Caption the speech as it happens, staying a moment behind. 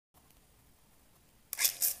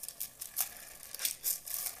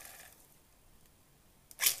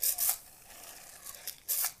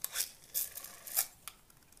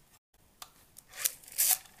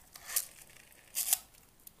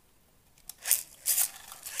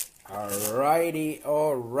Alrighty,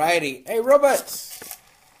 alrighty. Hey, Robert.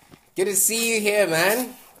 Good to see you here,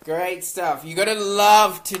 man. Great stuff. You're going to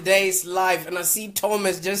love today's live. And I see Tom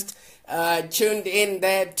has just tuned in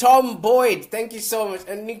there. Tom Boyd, thank you so much.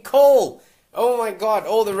 And Nicole. Oh my God,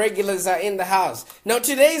 all the regulars are in the house. Now,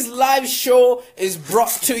 today's live show is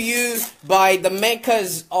brought to you by the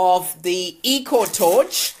makers of the Eco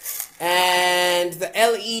Torch and the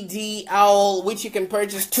LED owl, which you can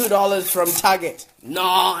purchase $2 from Target.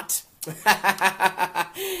 Not.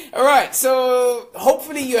 Alright, so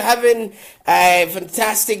hopefully you're having a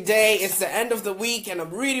fantastic day. It's the end of the week and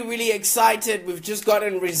I'm really excited. We've just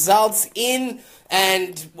gotten results in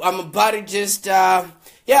and I'm about to just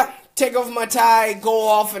take off my tie, go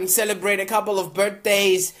off and celebrate a couple of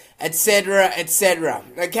birthdays, etc, etc.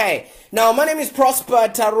 Okay, now my name is Prosper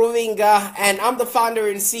Taruvinga and I'm the founder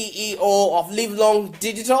and CEO of Live Long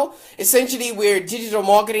Digital. Essentially, we're a digital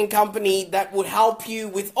marketing company that would help you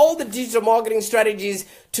with all the digital marketing strategies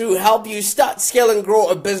to help you start, scale and grow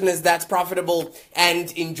a business that's profitable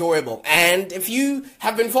and enjoyable. And if you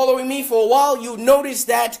have been following me for a while, you'll notice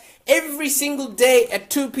that every single day at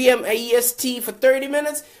 2 p.m. AEST for 30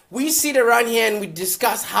 minutes, we sit around here and we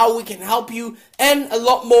discuss how we can help you earn a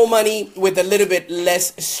lot more money with a little bit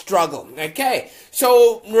less struggle. Okay,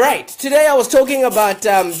 so right, today I was talking about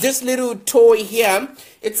this little toy here.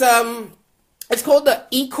 It's called the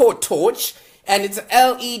Eco Torch and it's an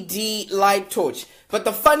LED light torch. But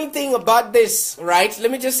the funny thing about this, right,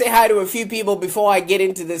 let me just say hi to a few people before I get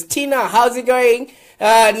into this. Tina, how's it going?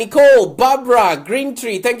 Nicole, Barbara, Green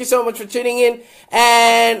Tree, thank you so much for tuning in.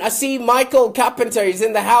 And I see Michael Carpenter is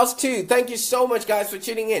in the house too. Thank you so much, guys, for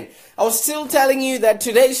tuning in. I was still telling you that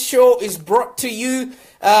today's show is brought to you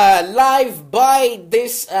live by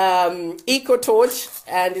this Eco Torch,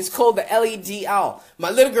 and it's called the LED Owl. My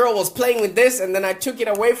little girl was playing with this and then I took it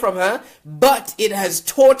away from her, but it has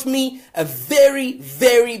taught me a very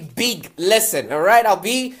big lesson. All right, I'll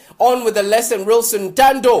be on with the lesson real soon.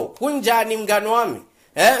 Tando, kunjani mngani wami?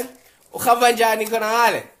 Ukhava njani khona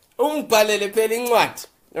ngale? Ungibhalele phela incwadi.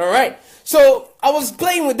 All right, so I was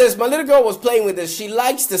playing with this. My little girl was playing with this. She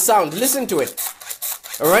likes the sound. Listen to it.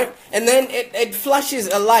 All right, and then it flashes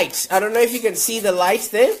a light. I don't know if you can see the light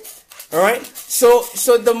there. All right, so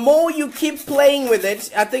the more you keep playing with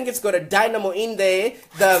it, I think it's got a dynamo in there,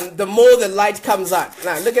 the more the light comes out.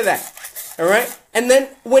 Now look at that. All right, and then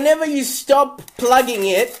whenever you stop plugging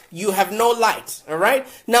it, you have no light. All right,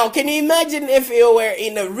 now can you imagine if you were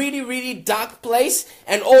in a really dark place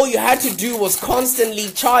and all you had to do was constantly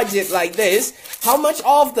charge it like this? How much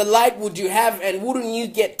of the light would you have and wouldn't you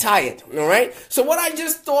get tired? All right, so what I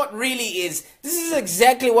just thought really is this is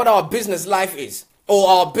exactly what our business life is, or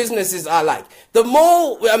our businesses are like. The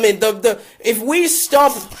more, if we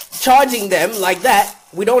stop charging them like that,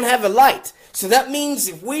 we don't have a light. So that means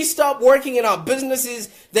if we stop working in our businesses,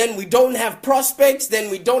 then we don't have prospects,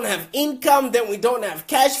 then we don't have income, then we don't have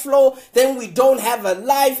cash flow, then we don't have a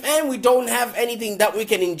life, and we don't have anything that we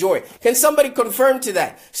can enjoy. Can somebody confirm to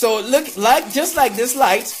that? So look, just like this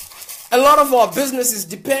light, a lot of our businesses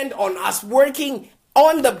depend on us working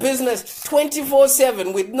on the business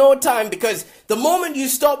 24/7 with no time, because the moment you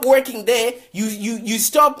stop working there, you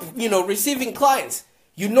stop, receiving clients.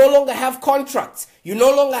 You no longer have contracts. You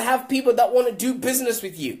no longer have people that want to do business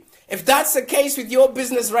with you. If that's the case with your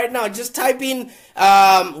business right now, just type in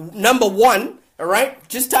number 1. All right,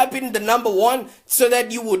 just type in the number 1 so that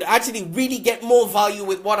you would actually really get more value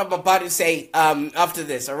with what I'm about to say after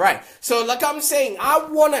this. All right, so like I'm saying, I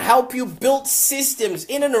want to help you build systems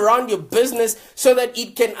in and around your business so that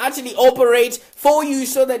it can actually operate for you,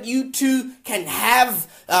 so that you too can have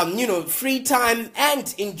free time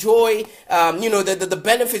and enjoy the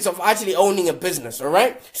benefits of actually owning a business. All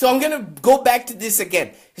right, so I'm gonna go back to this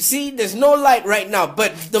again. See, there's no light right now,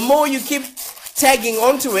 but the more you keep tagging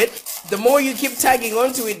onto it,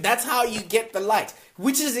 that's how you get the light,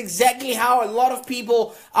 which is exactly how a lot of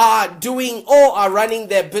people are doing or are running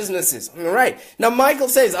their businesses. All right, now Michael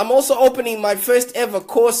says, I'm also opening my first ever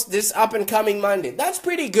course this up and coming Monday. That's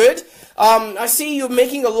pretty good. I see you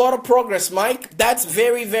making a lot of progress, Mike. That's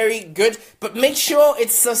very good, but make sure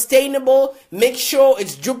it's sustainable, make sure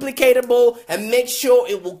it's duplicatable, and make sure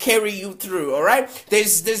it will carry you through. All right,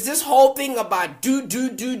 there's this whole thing about do,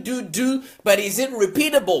 but is it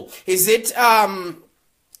repeatable? Is it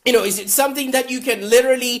is it something that you can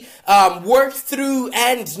literally work through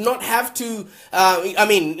and not have to,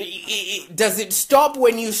 does it stop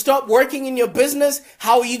when you stop working in your business?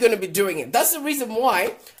 How are you going to be doing it? That's the reason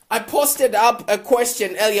why I posted up a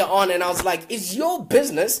question earlier on and I was like, is your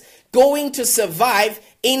business going to survive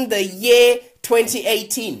in the year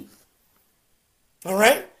 2018? All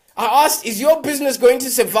right. I asked, is your business going to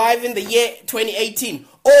survive in the year 2018?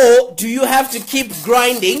 Or do you have to keep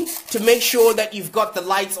grinding to make sure that you've got the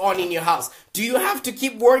lights on in your house? Do you have to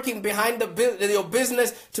keep working behind your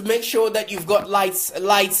business to make sure that you've got lights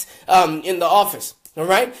in the office? All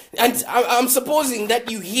right. And I'm supposing that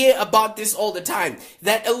you hear about this all the time,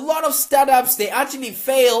 that a lot of startups, they actually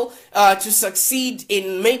fail to succeed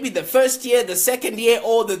in maybe the first year, the second year,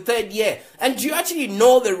 or the third year. And do you actually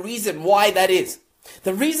know the reason why that is?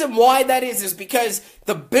 The reason why that is because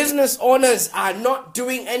the business owners are not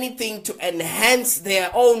doing anything to enhance their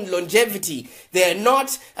own longevity. They're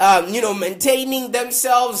not, maintaining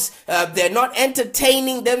themselves. They're not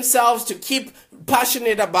entertaining themselves to keep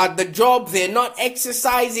passionate about the job. They're not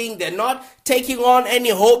exercising. They're not taking on any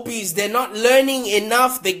hobbies. They're not learning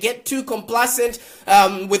enough. They get too complacent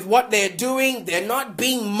with what they're doing. They're not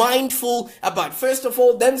being mindful about, first of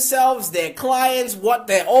all, themselves, their clients, what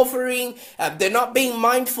they're offering. They're not being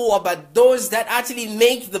mindful about those that actually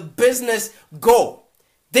make the business go.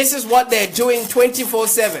 This is what they're doing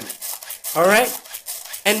 24/7. All right?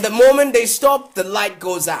 And the moment they stop, the light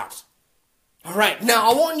goes out. All right,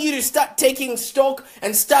 now I want you to start taking stock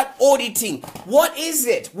and start auditing. What is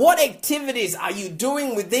it? What activities are you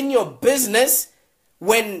doing within your business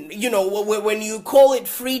when you call it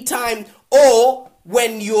free time, or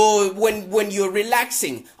when you're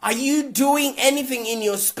relaxing? Are you doing anything in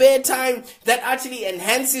your spare time that actually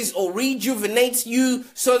enhances or rejuvenates you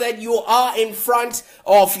so that you are in front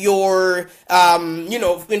of your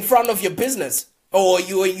in front of your business, or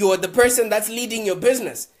you're the person that's leading your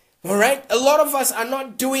business? All right. A lot of us are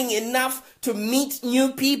not doing enough to meet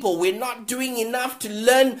new people. We're not doing enough to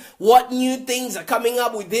learn what new things are coming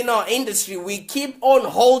up within our industry. We keep on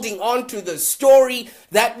holding on to the story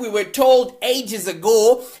that we were told ages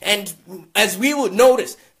ago. And as we would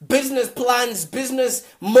notice, business plans, business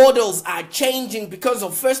models are changing because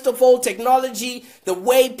of, first of all, technology, the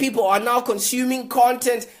way people are now consuming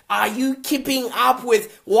content. Are you keeping up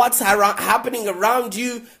with what's happening around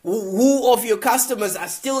you? Who of your customers are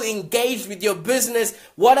still engaged with your business?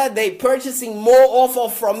 What are they purchasing more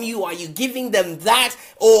of from you? Are you giving them that,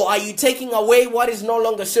 or are you taking away what is no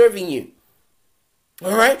longer serving you?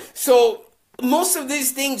 All right. So most of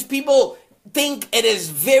these things, people think it is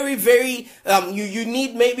very, very, you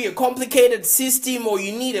need maybe a complicated system, or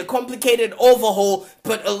you need a complicated overhaul,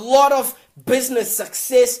 but a lot of business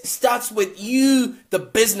success starts with you, the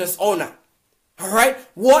business owner. All right.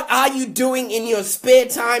 What are you doing in your spare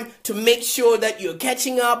time to make sure that you're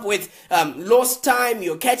catching up with lost time?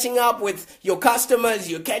 You're catching up with your customers.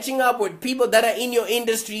 You're catching up with people that are in your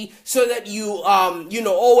industry, so that you,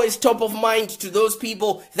 always top of mind to those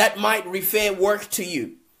people that might refer work to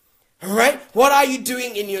you. All right. What are you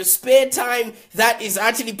doing in your spare time that is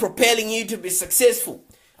actually propelling you to be successful?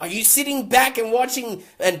 Are you sitting back and watching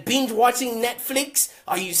and binge watching Netflix?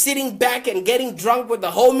 Are you sitting back and getting drunk with the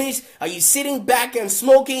homies? Are you sitting back and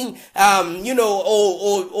smoking,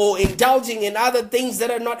 or indulging in other things that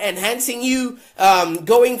are not enhancing you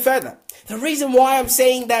going further? The reason why I'm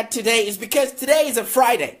saying that today is because today is a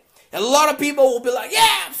Friday. A lot of people will be like,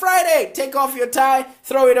 yeah, Friday, take off your tie,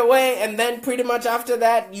 throw it away, and then pretty much after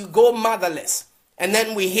that, you go motherless. And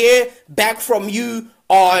then we hear back from you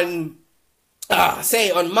on,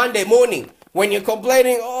 on Monday morning, when you're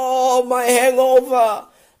complaining, oh, my hangover,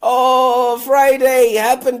 oh, Friday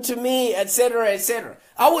happened to me, etc., etc.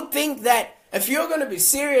 I would think that if you're going to be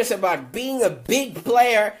serious about being a big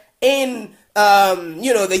player in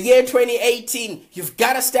the year 2018, you've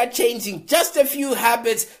got to start changing just a few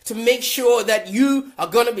habits to make sure that you are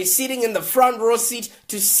going to be sitting in the front row seat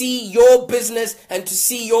to see your business and to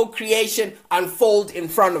see your creation unfold in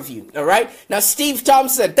front of you. All right. Now, Steve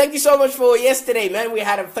Thompson, thank you so much for yesterday, man. We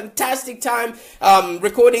had a fantastic time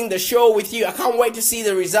recording the show with you. I can't wait to see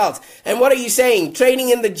the results. And what are you saying? Training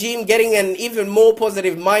in the gym, getting an even more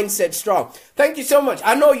positive mindset strong. Thank you so much.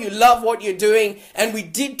 I know you love what you're doing, and we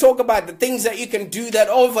did talk about the things that you can do that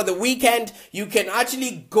over the weekend. You can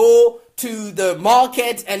actually go to the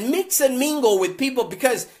market and mix and mingle with people,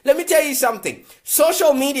 because let me tell you something,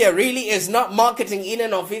 social media really is not marketing in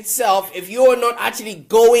and of itself if you're not actually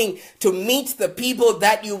going to meet the people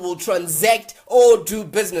that you will transact or do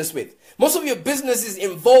business with. Most of your businesses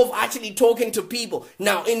involve actually talking to people.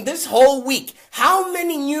 Now, in this whole week, how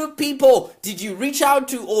many new people did you reach out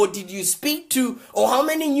to, or did you speak to, or how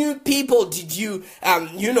many new people did you,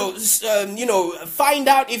 find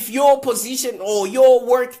out if your position or your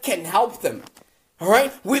work can help them? All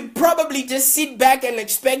right, we probably just sit back and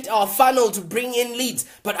expect our funnel to bring in leads,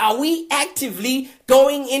 but are we actively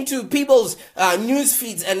going into people's news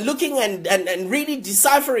feeds and looking and really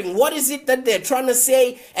deciphering what is it that they're trying to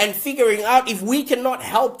say and figuring out if we cannot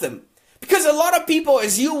help them? Because a lot of people,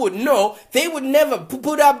 as you would know, they would never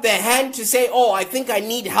put up their hand to say, oh, I think I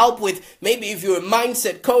need help with, maybe if you're a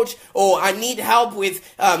mindset coach, or I need help with,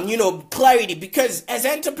 clarity. Because as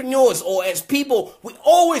entrepreneurs or as people, we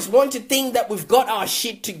always want to think that we've got our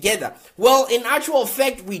shit together. Well, in actual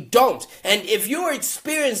fact, we don't. And if you're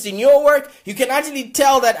experienced in your work, you can actually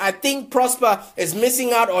tell that I think Prosper is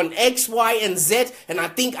missing out on X, Y, and Z, and I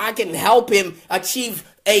think I can help him achieve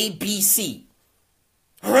A, B, C.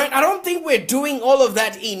 Alright, I don't think we're doing all of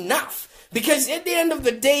that enough. Because at the end of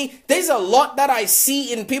the day, there's a lot that I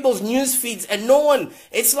see in people's news feeds, and no one,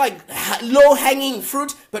 it's like low-hanging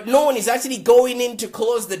fruit, but no one is actually going in to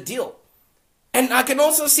close the deal. And I can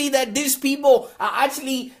also see that these people are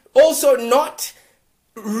actually also not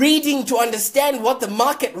reading to understand what the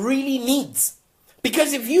market really needs.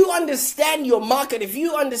 Because if you understand your market, if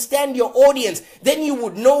you understand your audience, then you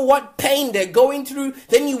would know what pain they're going through,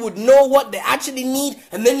 then you would know what they actually need,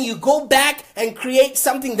 and then you go back and create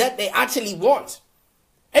something that they actually want.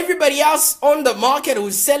 Everybody else on the market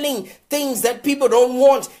who's selling things that people don't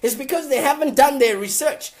want is because they haven't done their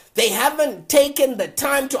research. They haven't taken the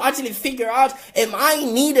time to actually figure out, am I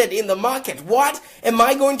needed in the market? What am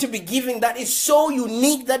I going to be giving that is so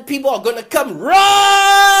unique that people are going to come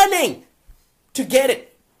running to get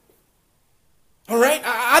it? Alright,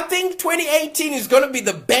 I think 2018 is going to be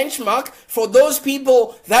the benchmark for those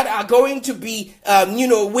people that are going to be,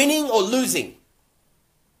 winning or losing.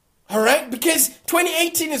 Alright, because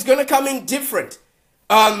 2018 is going to come in different.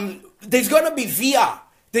 There's going to be VR.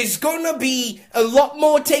 There's going to be a lot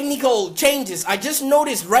more technical changes. I just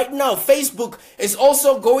noticed right now Facebook is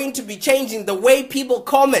also going to be changing the way people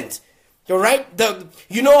comment. Alright,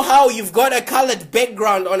 you know how you've got a colored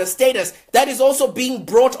background on a status, that is also being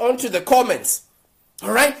brought onto the comments.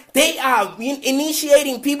 Alright, they are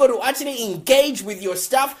initiating people to actually engage with your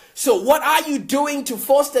stuff. So what are you doing to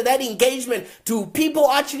foster that engagement? Do people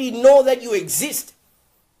actually know that you exist?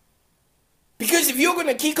 Because if you're going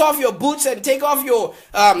to kick off your boots and take off your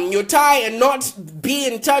tie and not be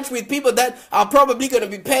in touch with people that are probably going to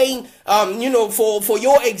be paying, for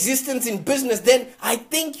your existence in business, then I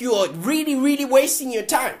think you're really, really wasting your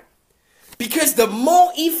time. Because the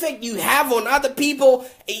more effect you have on other people,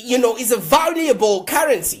 is a valuable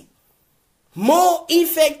currency. More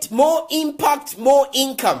effect, more impact, more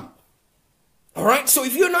income. Alright, so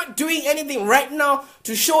if you're not doing anything right now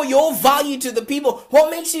to show your value to the people, what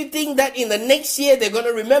makes you think that in the next year they're going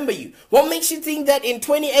to remember you? What makes you think that in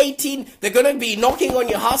 2018 they're going to be knocking on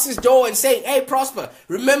your house's door and saying, hey Prosper,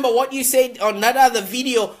 remember what you said on that other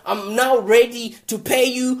video? I'm now ready to pay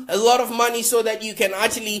you a lot of money so that you can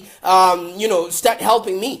actually, start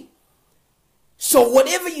helping me. So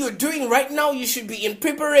whatever you're doing right now, you should be in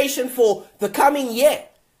preparation for the coming year.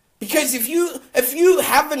 Because if you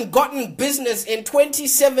haven't gotten business in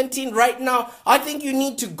 2017 right now, I think you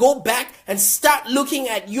need to go back and start looking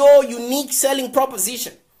at your unique selling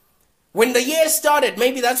proposition. When the year started,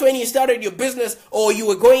 maybe that's when you started your business, or you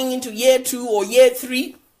were going into year 2 or year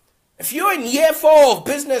 3. If you're in year 4 of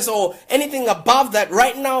business or anything above that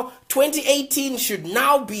right now, 2018 should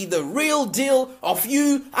now be the real deal of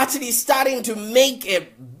you actually starting to make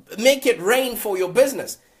it rain for your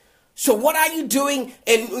business. So what are you doing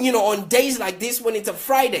on days like this when it's a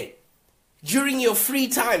Friday? During your free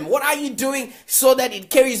time, what are you doing so that it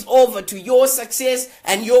carries over to your success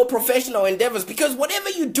and your professional endeavors? Because whatever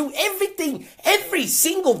you do, every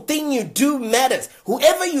single thing you do matters.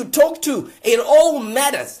 Whoever you talk to, it all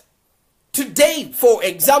matters. Today, for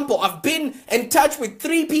example, I've been in touch with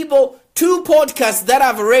 3 people, 2 podcasts that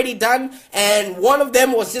I've already done, and one of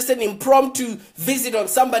them was just an impromptu visit on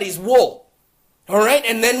somebody's wall. Alright,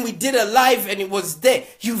 and then we did a live and it was there.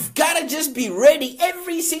 You've got to just be ready.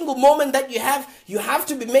 Every single moment that you have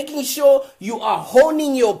to be making sure you are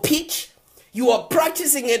honing your pitch. You are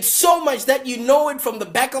practicing it so much that you know it from the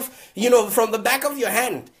back of your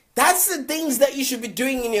hand. That's the things that you should be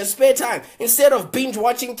doing in your spare time. Instead of binge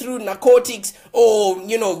watching through Narcotics or,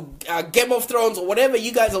 Game of Thrones or whatever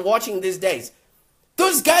you guys are watching these days.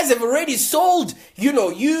 Those guys have already sold, you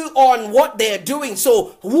on what they're doing.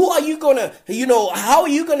 So how are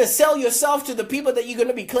you going to sell yourself to the people that you're going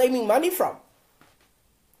to be claiming money from?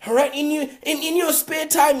 All right. In your spare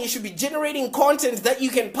time, you should be generating content that you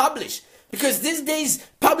can publish. Because these days,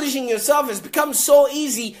 publishing yourself has become so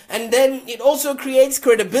easy, and then it also creates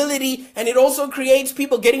credibility, and it also creates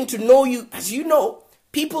people getting to know you. As you know,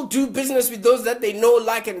 people do business with those that they know,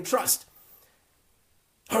 like, and trust.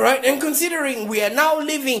 Alright, and considering we are now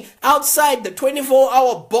living outside the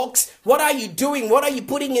 24-hour box, what are you doing? What are you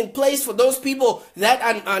putting in place for those people that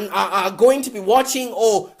are going to be watching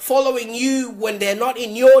or following you when they're not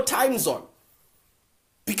in your time zone?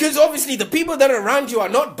 Because obviously the people that are around you are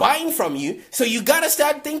not buying from you. So you got to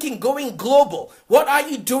start thinking going global. What are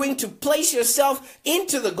you doing to place yourself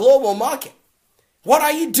into the global market? What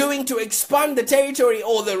are you doing to expand the territory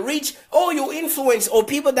or the reach or your influence or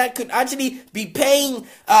people that could actually be paying,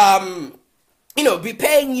 be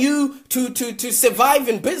paying you to survive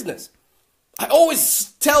in business? I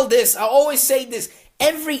always tell this, I always say this,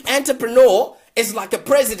 every entrepreneur is like a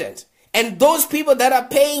president. And those people that are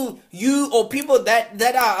paying you or people that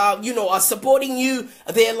are supporting you,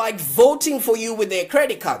 they're like voting for you with their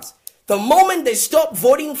credit cards. The moment they stop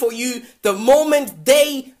voting for you, the moment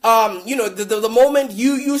they, the moment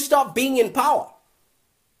you stop being in power.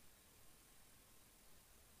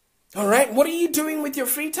 All right. What are you doing with your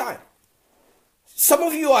free time? Some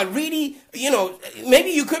of you are really,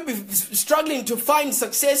 maybe you could be struggling to find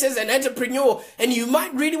success as an entrepreneur, and you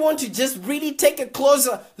might really want to just really take a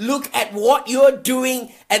closer look at what you're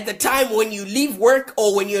doing at the time when you leave work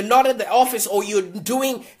or when you're not at the office or you're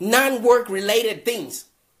doing non-work related things.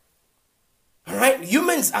 All right.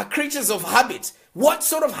 Humans are creatures of habits. What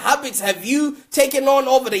sort of habits have you taken on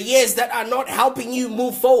over the years that are not helping you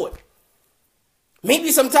move forward?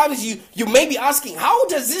 Maybe sometimes you may be asking, how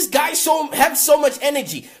does this guy have so much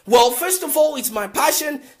energy? Well, first of all, it's my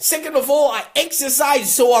passion. Second of all, I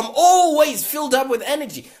exercise, so I'm always filled up with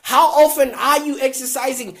energy. How often are you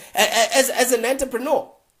exercising as an entrepreneur?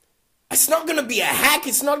 It's not going to be a hack.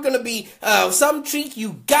 It's not going to be some trick.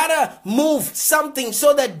 You gotta move something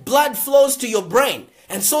so that blood flows to your brain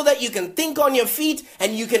and so that you can think on your feet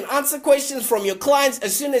and you can answer questions from your clients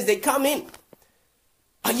as soon as they come in.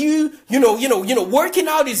 Are you, working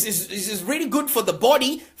out is really good for the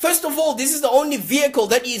body. First of all, this is the only vehicle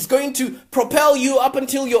that is going to propel you up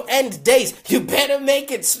until your end days. You better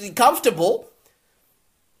make it comfortable.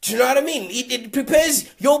 Do you know what I mean? It prepares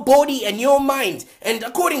your body and your mind. And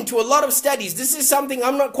according to a lot of studies, this is something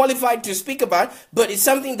I'm not qualified to speak about, but it's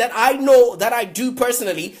something that I know that I do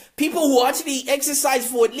personally. People who actually exercise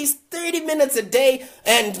for at least 30 minutes a day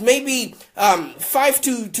and maybe 5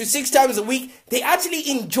 to 6 times a week, they actually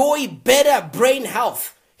enjoy better brain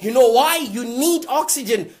health. You know why? You need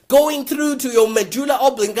oxygen going through to your medulla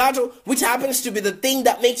oblongata, which happens to be the thing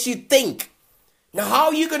that makes you think. Now, how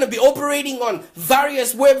are you going to be operating on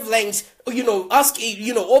various wavelengths,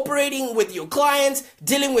 operating with your clients,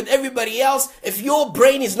 dealing with everybody else, if your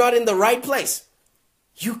brain is not in the right place?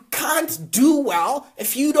 You can't do well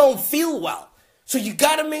if you don't feel well. So you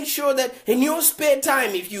got to make sure that in your spare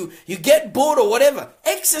time, if you get bored or whatever,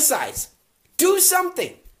 exercise. Do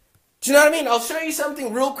something. Do you know what I mean? I'll show you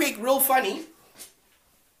something real quick, real funny.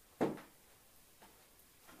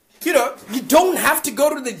 You don't have to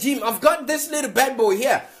go to the gym. I've got this little bad boy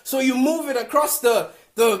here. So you move it across my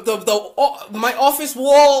office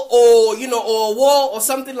wall or a wall or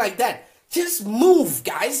something like that. Just move,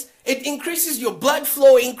 guys. It increases your blood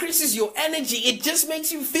flow, increases your energy. It just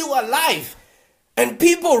makes you feel alive. And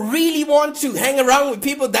people really want to hang around with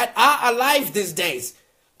people that are alive these days.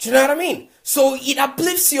 Do you know what I mean? So it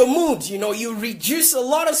uplifts your mood. You reduce a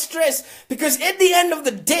lot of stress because at the end of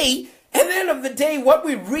the day, what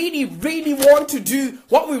we really, really want to do,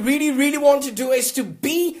 is to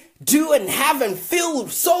do and have and feel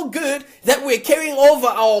so good that we're carrying over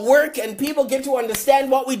our work and people get to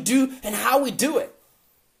understand what we do and how we do it.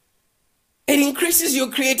 It increases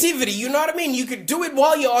your creativity. You know what I mean? You could do it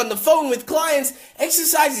while you're on the phone with clients.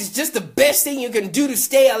 Exercise is just the best thing you can do to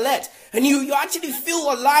stay alert. And you actually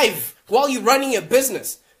feel alive while you're running your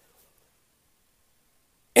business.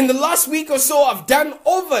 In the last week or so, I've done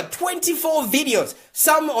over 24 videos.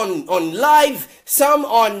 Some on live, some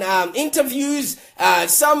on interviews,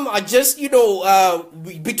 some are just,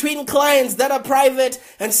 between clients that are private,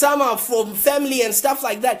 and some are from family and stuff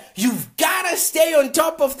like that. You've got to stay on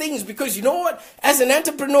top of things because you know what? As an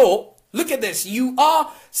entrepreneur, look at this. You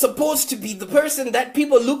are supposed to be the person that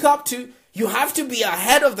people look up to. You have to be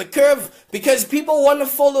ahead of the curve because people want to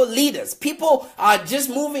follow leaders. People are just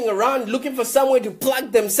moving around looking for somewhere to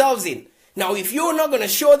plug themselves in. Now, if you're not going to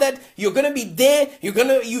show that you're going to be there,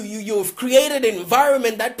 you've created an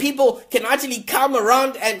environment that people can actually come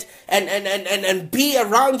around and be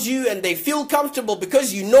around you and they feel comfortable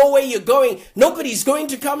because you know where you're going. Nobody's going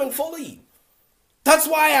to come and follow you. That's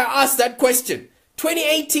why I asked that question.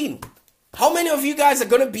 2018. How many of you guys are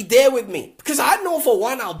going to be there with me? Because I know for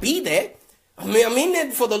one, I'll be there. I'm in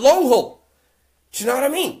it for the long haul. Do you know what I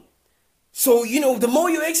mean? So, the more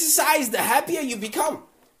you exercise, the happier you become.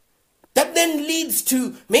 That then leads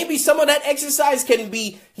to maybe some of that exercise can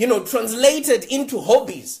be, translated into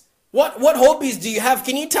hobbies. What hobbies do you have?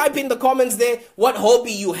 Can you type in the comments there what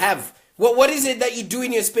hobby you have? What is it that you do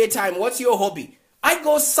in your spare time? What's your hobby? I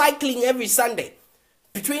go cycling every Sunday.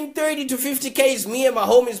 Between 30 to 50 Ks, me and my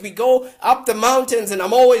homies, we go up the mountains, and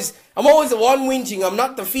I'm always the one whinging. I'm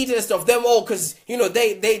not the fittest of them all, because, you know,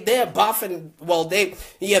 they're buff, and, well, they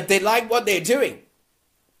like what they're doing.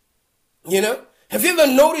 You know? Have you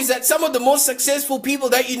ever noticed that some of the most successful people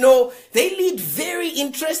that you know, they lead very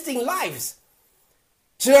interesting lives?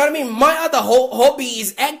 Do you know what I mean? My other hobby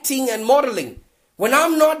is acting and modeling. When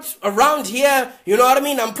I'm not around here, you know what I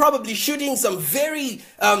mean, I'm probably shooting some very,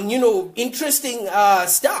 interesting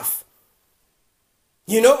stuff.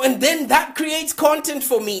 You know, and then that creates content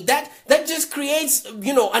for me. That just creates,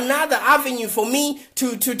 another avenue for me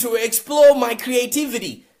to explore my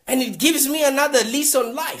creativity. And it gives me another lease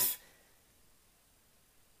on life.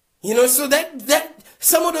 You know, so that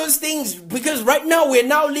some of those things, because right now we're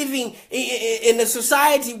now living in a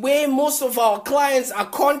society where most of our clients are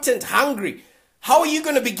content hungry. How are you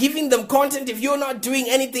going to be giving them content if you're not doing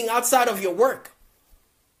anything outside of your work?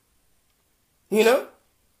 You know?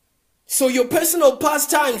 So your personal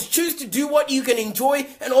pastimes, choose to do what you can enjoy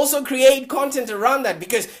and also create content around that,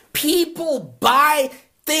 because people buy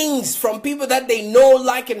things from people that they know,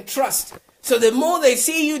 like, and trust. So the more they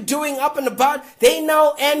see you doing up and about, they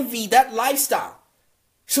now envy that lifestyle.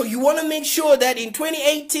 So you want to make sure that in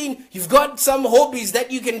 2018, you've got some hobbies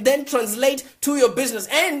that you can then translate to your business.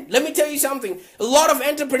 And let me tell you something, a lot of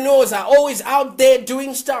entrepreneurs are always out there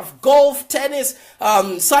doing stuff, golf, tennis,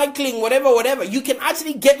 cycling, whatever. You can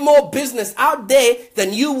actually get more business out there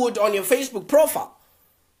than you would on your Facebook profile.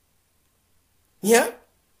 Yeah?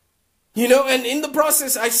 You know, and in the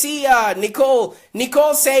process, I see Nicole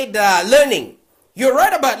said learning. You're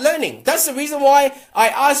right about learning. That's the reason why I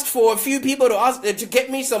asked for a few people to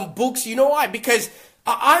get me some books. You know why? Because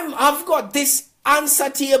I've got this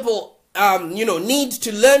unsatiable need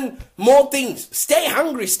to learn more things. Stay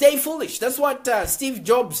hungry, stay foolish. That's what Steve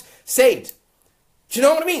Jobs said. Do you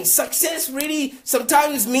know what I mean? Success really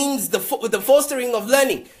sometimes means the fostering of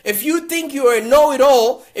learning. If you think you're a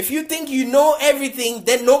know-it-all, if you think you know everything,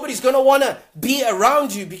 then nobody's going to want to be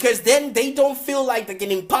around you, because then they don't feel like they can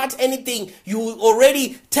impart anything. You're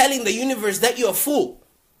already telling the universe that you're a fool.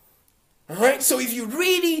 Alright? So if you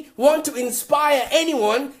really want to inspire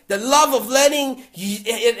anyone, the love of learning,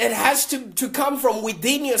 it has to come from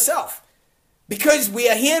within yourself. Because we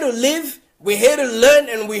are here to live, we're here to learn,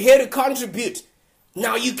 and we're here to contribute.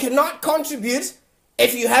 Now, you cannot contribute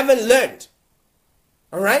if you haven't learned.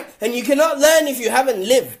 Alright? And you cannot learn if you haven't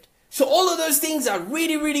lived. So all of those things are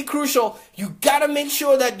really, really crucial. You gotta make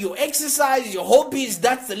sure that your exercise, your hobbies,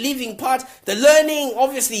 that's the living part. The learning,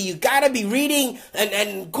 obviously, you gotta be reading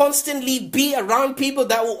and constantly be around people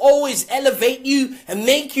that will always elevate you and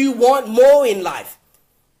make you want more in life.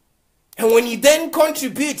 And when you then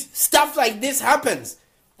contribute, stuff like this happens.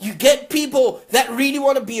 You get people that really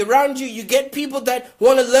want to be around you. You get people that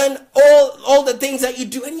want to learn all the things that you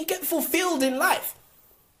do, and you get fulfilled in life.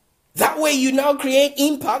 That way you now create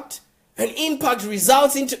impact, and impact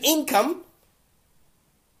results into income,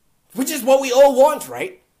 which is what we all want,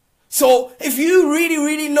 right? So if you really,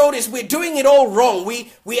 really notice, we're doing it all wrong.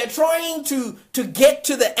 We are trying to get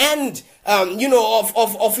to the end, of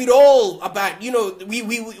it all about,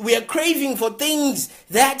 we are craving for things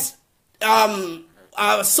that,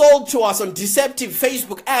 are sold to us on deceptive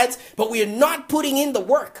Facebook ads, but we are not putting in the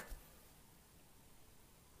work.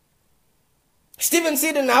 Steven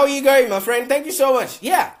Sidon, how are you going, my friend? Thank you so much.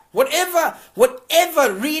 Yeah, whatever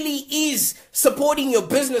really is supporting your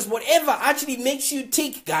business, whatever actually makes you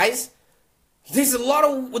tick, guys. There's a lot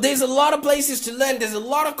of places to learn. There's a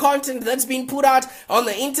lot of content that's being put out on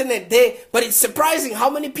the internet there, but it's surprising how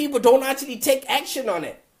many people don't actually take action on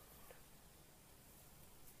it.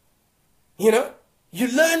 You know? You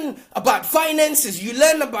learn about finances, you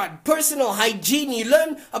learn about personal hygiene, you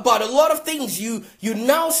learn about a lot of things. You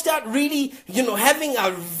now start really, having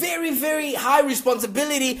a very, very high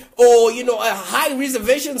responsibility, or, a high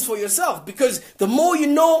reservations for yourself, because the more you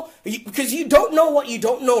know, because you don't know what you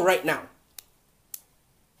don't know right now.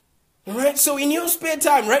 Alright, so in your spare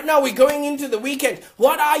time, right now we're going into the weekend,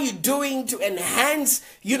 what are you doing to enhance,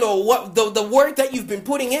 what the work that you've been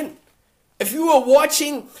putting in? If you were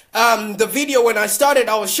watching the video when I started,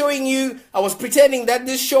 I was pretending that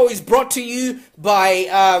this show is brought to you by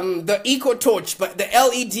the EcoTorch, but the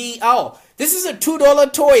LED owl. This is a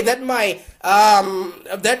 $2 toy that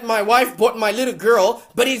my wife bought my little girl,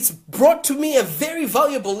 but it's brought to me a very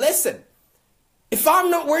valuable lesson. If I'm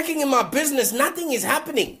not working in my business, nothing is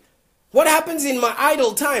happening. What happens in my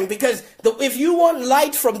idle time? Because if you want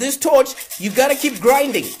light from this torch, you gotta keep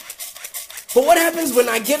grinding. But what happens when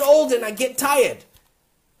I get old and I get tired?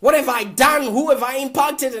 What have I done? Who have I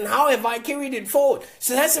impacted? And how have I carried it forward?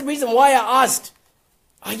 So that's the reason why I asked,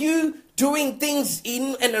 are you doing things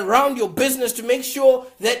in and around your business to make sure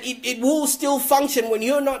that it will still function when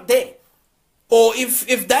you're not there? Or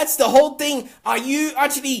if that's the whole thing, are you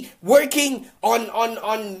actually working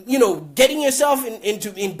on getting yourself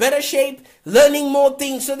in better shape, learning more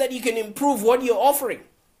things so that you can improve what you're offering?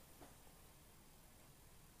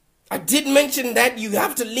 I did mention that you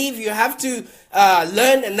have to leave, you have to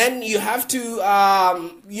learn, and then you have to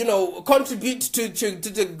contribute to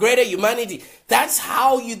the greater humanity. That's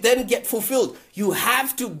how you then get fulfilled. You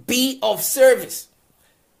have to be of service.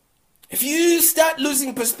 If you start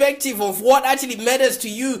losing perspective of what actually matters to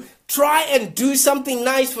you, try and do something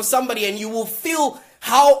nice for somebody and you will feel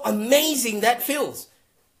how amazing that feels.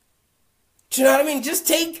 Do you know what I mean? Just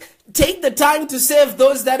take the time to serve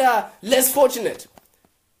those that are less fortunate.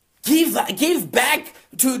 Give back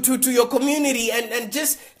to your community and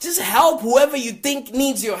just help whoever you think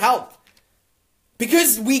needs your help.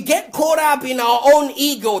 Because we get caught up in our own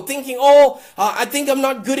ego thinking, I think I'm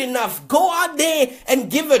not good enough. Go out there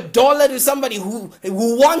and give $1 to somebody who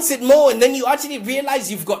wants it more, and then you actually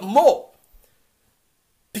realize you've got more.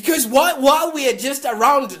 Because while we are just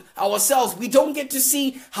around ourselves, we don't get to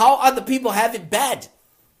see how other people have it bad.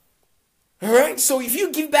 Alright, so if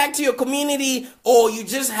you give back to your community or you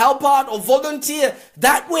just help out or volunteer,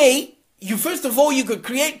 that way, first of all, you could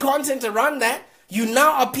create content around that. You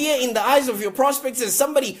now appear in the eyes of your prospects as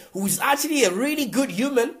somebody who's actually a really good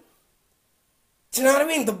human. Do you know what I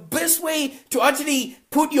mean? The best way to actually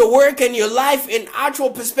put your work and your life in actual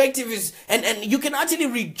perspective is, and you can actually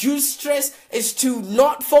reduce stress, is to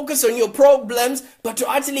not focus on your problems, but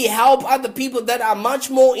to actually help other people that are much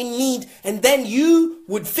more in need. And then you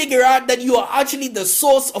would figure out that you are actually the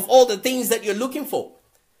source of all the things that you're looking for.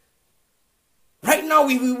 Right now,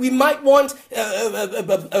 we might want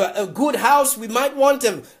a good house, we might want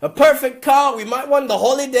a perfect car, we might want the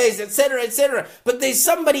holidays, etc., etc. But there's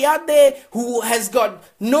somebody out there who has got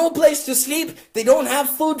no place to sleep, they don't have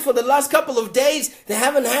food for the last couple of days, they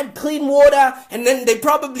haven't had clean water, and then they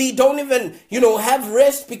probably don't even, have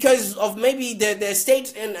rest because of maybe their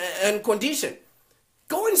state and condition.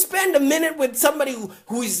 Go and spend a minute with somebody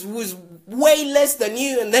who's way less than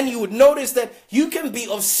you, and then you would notice that you can be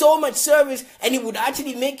of so much service and it would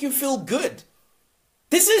actually make you feel good.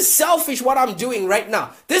 This is selfish what I'm doing right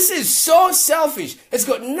now. This is so selfish. It's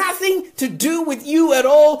got nothing to do with you at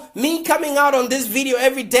all. Me coming out on this video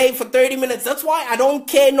every day for 30 minutes. That's why I don't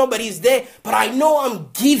care nobody's there, but I know I'm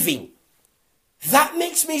giving. That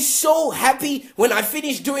makes me so happy when I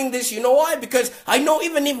finish doing this. You know why? Because I know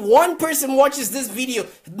even if one person watches this video,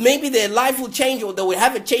 maybe their life will change or they will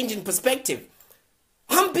have a change in perspective.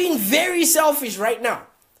 I'm being very selfish right now.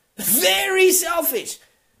 Very selfish.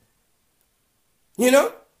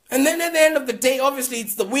 And then at the end of the day, obviously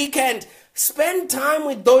it's the weekend. Spend time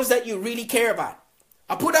with those that you really care about.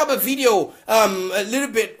 I put up a video a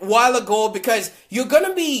little bit while ago because you're going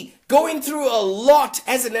to be going through a lot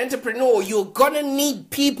as an entrepreneur. You're going to need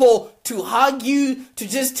people to hug you, to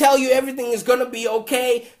just tell you everything is going to be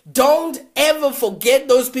okay. Don't ever forget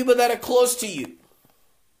those people that are close to you.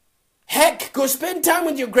 Heck, go spend time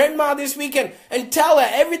with your grandma this weekend and tell her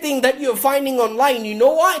everything that you're finding online. You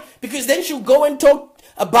know why? Because then she'll go and talk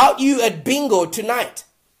about you at bingo tonight.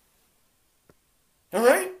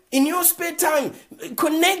 Alright? In your spare time,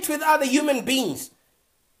 connect with other human beings.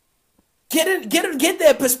 Get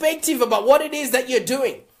their perspective about what it is that you're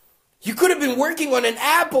doing. You could have been working on an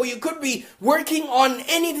app or you could be working on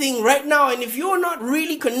anything right now. And if you're not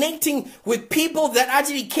really connecting with people that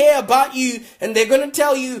actually care about you and they're going to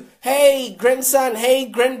tell you, hey, grandson, hey,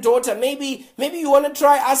 granddaughter, maybe you want to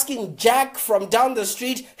try asking Jack from down the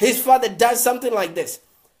street. His father does something like this.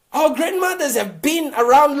 Our grandmothers have been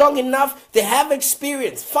around long enough. They have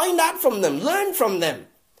experience. Find out from them. Learn from them.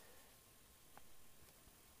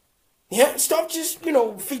 Yeah, stop just,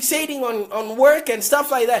 fixating on work and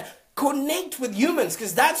stuff like that. Connect with humans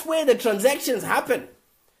because that's where the transactions happen.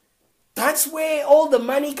 That's where all the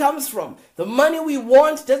money comes from. The money we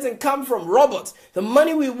want doesn't come from robots. The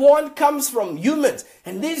money we want comes from humans.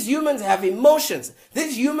 And these humans have emotions.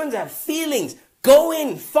 These humans have feelings. Go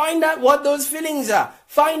in, find out what those feelings are.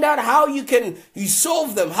 Find out how you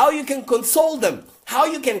solve them, how you can console them, how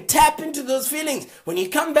you can tap into those feelings. When you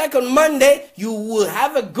come back on Monday, you will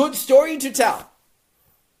have a good story to tell.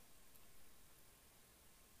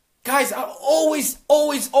 Guys, I always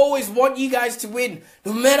want you guys to win,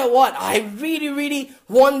 no matter what. I really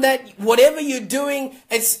want that whatever you're doing,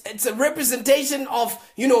 it's a representation of,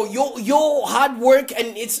 your hard work,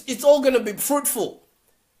 and it's all going to be fruitful.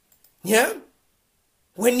 Yeah?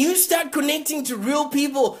 When you start connecting to real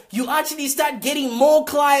people, you actually start getting more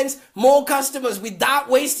clients, more customers without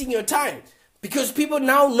wasting your time. Because people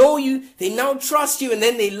now know you, they now trust you, and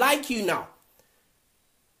then they like you now.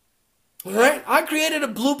 Alright? I created a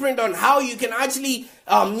blueprint on how you can actually,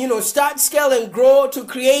 start, scale, and grow to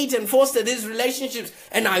create and foster these relationships.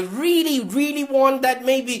 And I really, really want that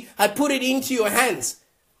maybe I put it into your hands.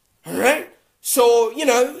 Alright? So,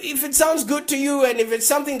 if it sounds good to you and if it's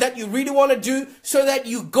something that you really want to do so that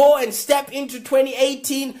you go and step into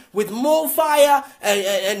 2018 with more fire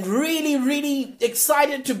and really, really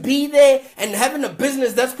excited to be there and having a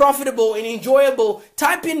business that's profitable and enjoyable,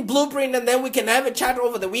 type in blueprint and then we can have a chat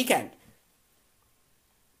over the weekend.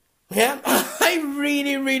 Yeah, I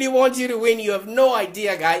really, really want you to win. You have no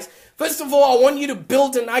idea, guys. First of all, I want you to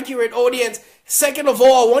build an accurate audience. Second of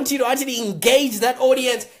all, I want you to actually engage that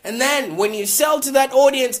audience. And then when you sell to that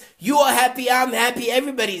audience, you are happy, I'm happy,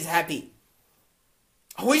 everybody's happy.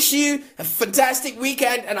 I wish you a fantastic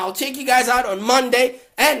weekend and I'll check you guys out on Monday.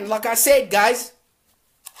 And like I said, guys,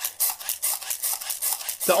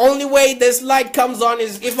 the only way this light comes on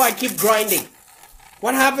is if I keep grinding.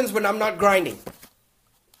 What happens when I'm not grinding?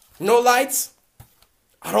 No lights?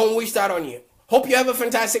 I don't wish that on you. Hope you have a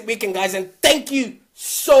fantastic weekend, guys, and thank you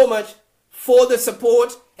so much for the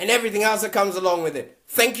support and everything else that comes along with it.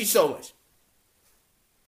 Thank you so much.